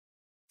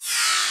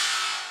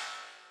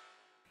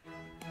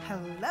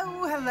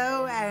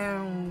Hello,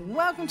 and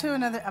welcome to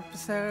another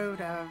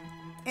episode of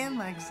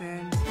Like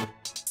Cyn.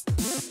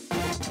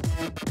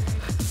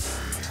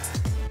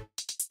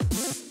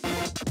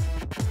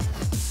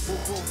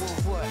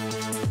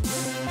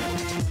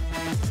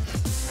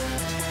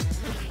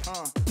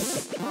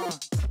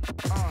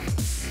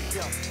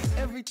 Yo,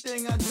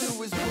 everything I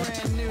do is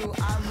brand new.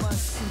 I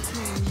must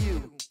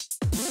continue.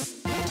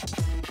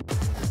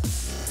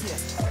 Yeah,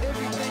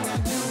 everything I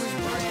do is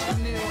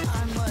brand new.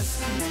 I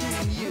must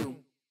continue.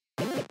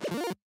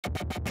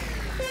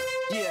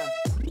 Yeah,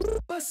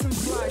 put some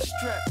fly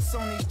straps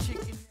on these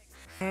chicken.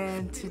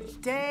 And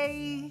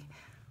today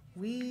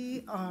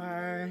we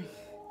are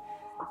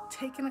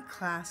taking a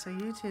class on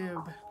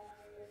YouTube.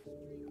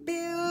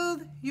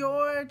 Build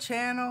your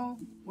channel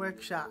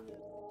workshop.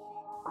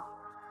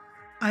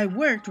 I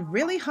worked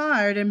really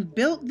hard and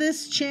built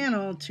this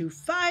channel to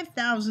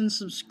 5,000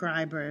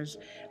 subscribers.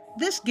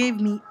 This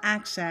gave me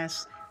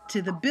access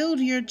to the Build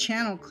Your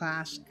Channel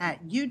class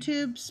at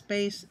YouTube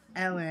Space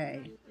LA.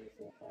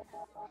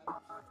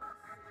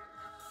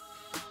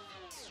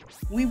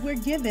 We were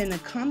given a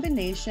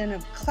combination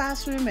of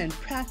classroom and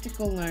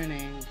practical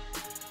learning.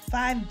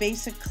 5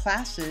 basic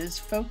classes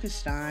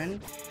focused on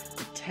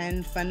the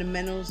 10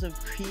 fundamentals of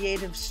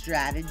creative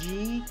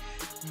strategy,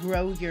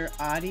 grow your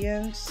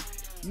audience,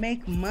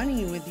 make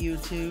money with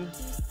YouTube,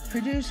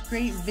 produce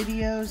great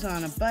videos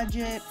on a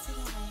budget,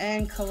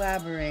 and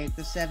collaborate,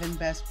 the 7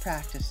 best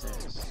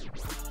practices.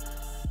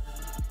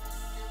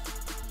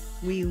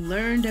 We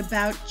learned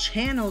about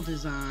channel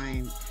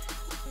design,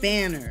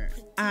 banner,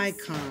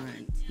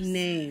 icon,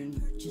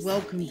 name,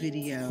 welcome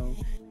video,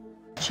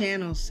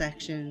 channel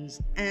sections,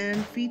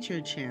 and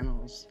featured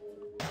channels.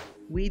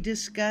 We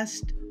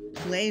discussed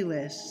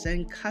playlists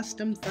and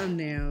custom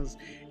thumbnails,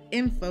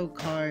 info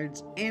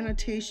cards,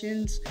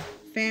 annotations,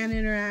 fan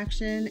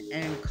interaction,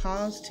 and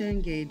calls to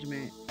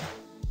engagement.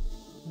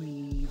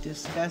 We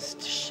discussed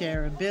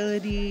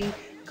shareability,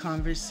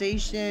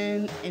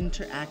 conversation,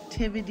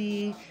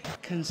 interactivity,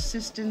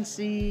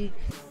 consistency,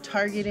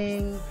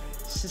 targeting,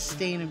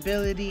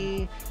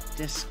 sustainability,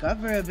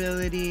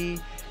 discoverability,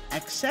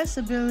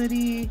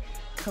 accessibility,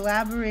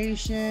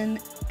 collaboration,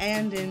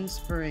 and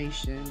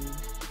inspiration.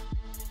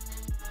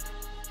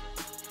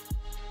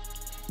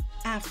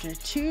 After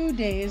 2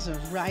 days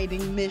of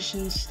writing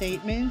mission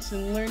statements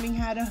and learning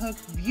how to hook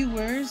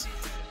viewers,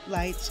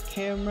 lights,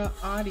 camera,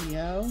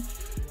 audio,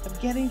 of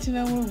getting to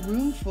know a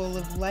room full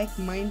of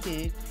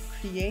like-minded,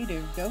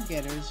 creative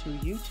go-getters who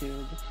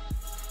YouTube,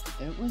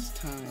 it was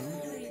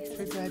time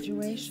for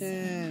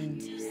graduation.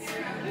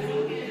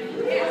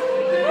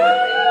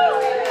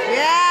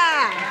 Yeah!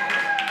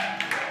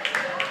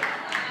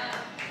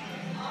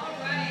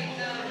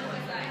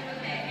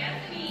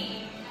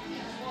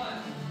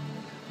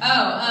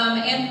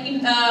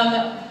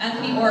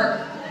 Anthony Ork.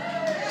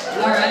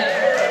 All right.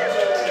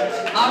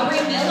 Aubrey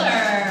Miller.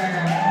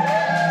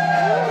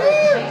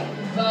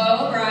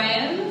 Bo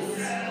Bryans.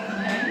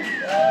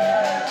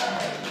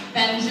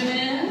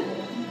 Benjamin.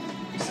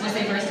 I'm just gonna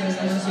say first names,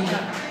 so I'm just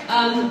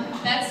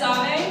Betsy.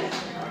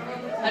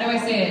 How do I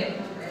say it?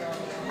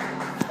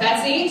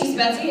 Betsy? Just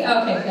Betsy?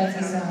 Oh, okay,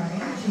 Betsy, sorry.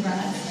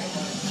 Congrats.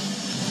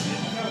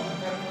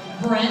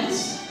 Brent.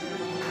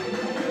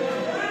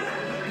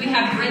 We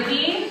have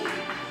Brittany.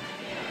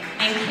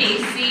 And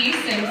Casey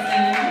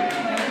Simpson,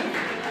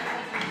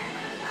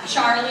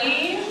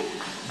 Charlie,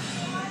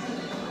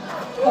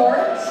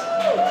 Court,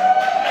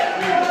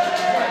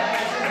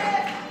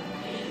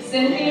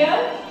 Cynthia.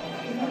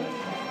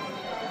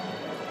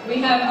 We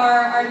have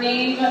our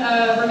name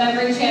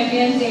remembering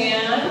champion,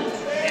 Dan,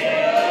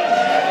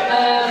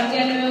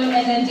 Daniel,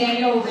 and then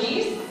Daniel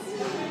Reese,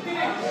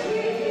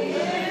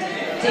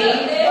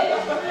 David,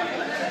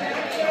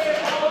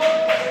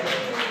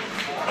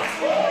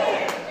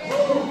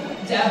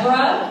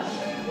 Deborah.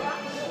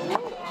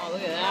 Oh,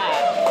 look at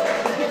that.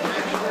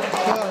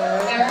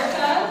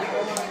 Erica.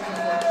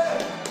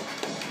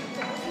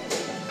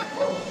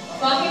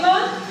 Fatima.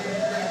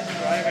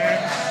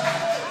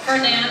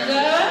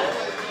 Fernanda.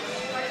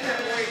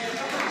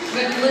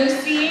 With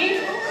Lucy.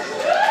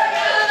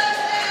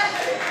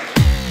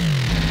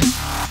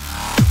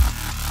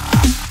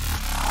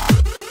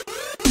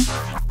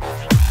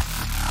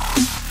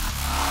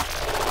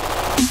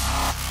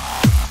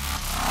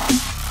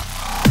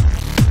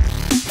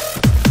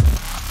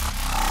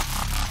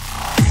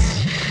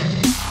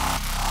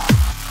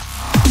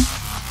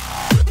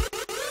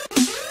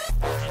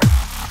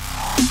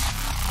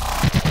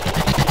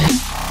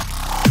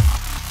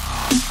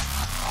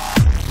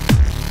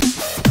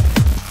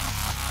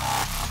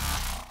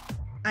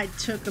 I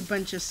took a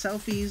bunch of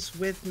selfies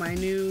with my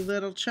new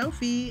little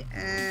trophy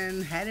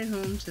and headed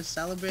home to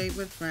celebrate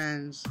with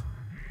friends.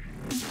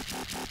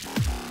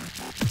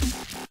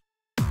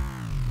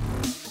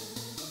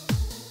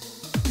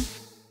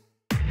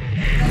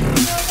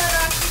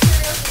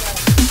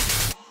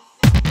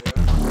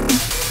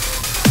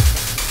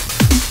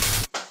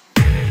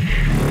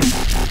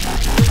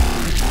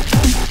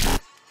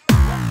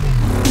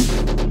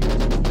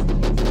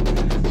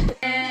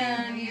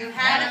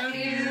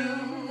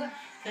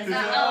 as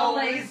I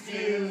always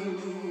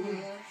do.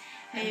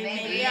 And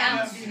maybe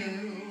I'm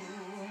too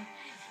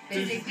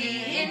busy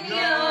being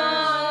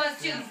yours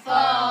to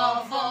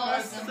fall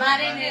for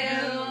somebody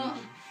new.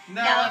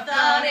 Now I've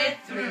thought it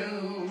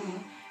through,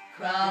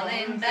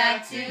 crawling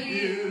back to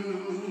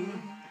you.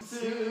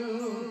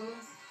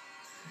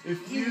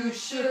 If you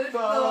should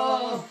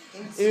fall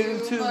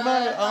into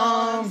my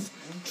arms,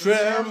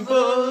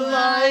 tremble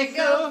like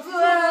a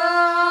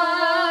flower.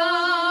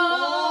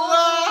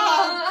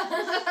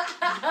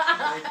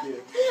 Thank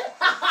you.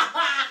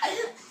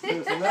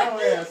 There's no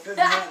way I said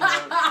that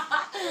note.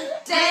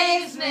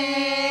 Saves me,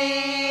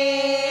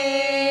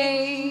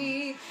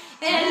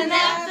 and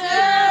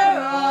after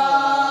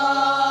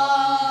all,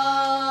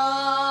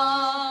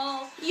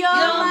 you're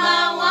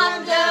my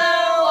wonder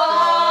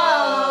wall.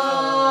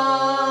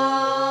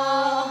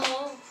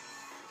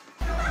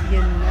 You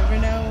never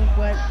know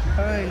what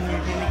fun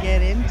you're gonna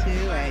get into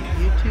at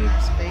YouTube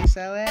Space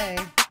LA.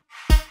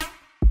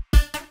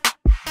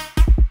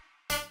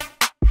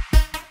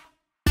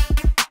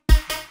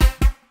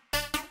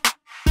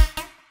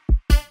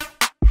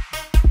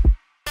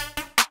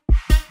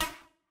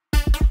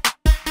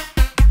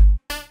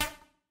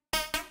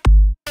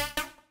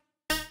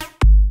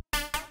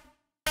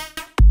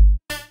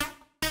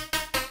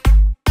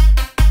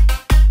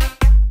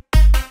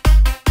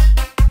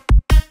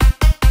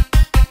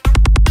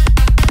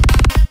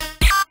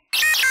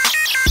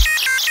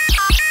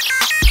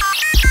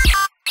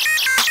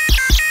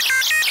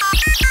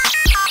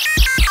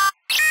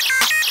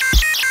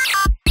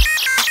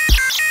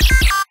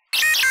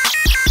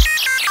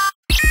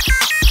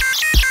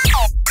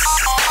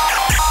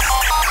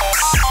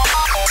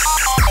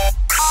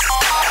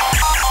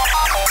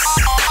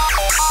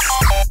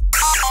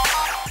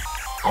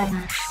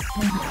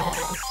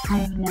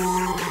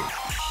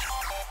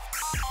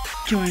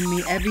 Join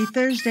me every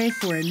Thursday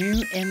for a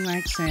new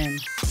Like Cyn.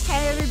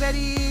 Hey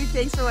everybody,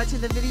 thanks for watching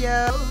the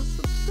video.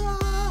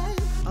 Subscribe.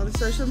 All the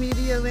social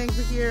media links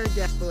are here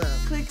down below.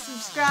 Click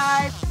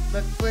subscribe.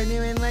 Look for a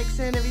new Like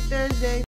Cyn every Thursday.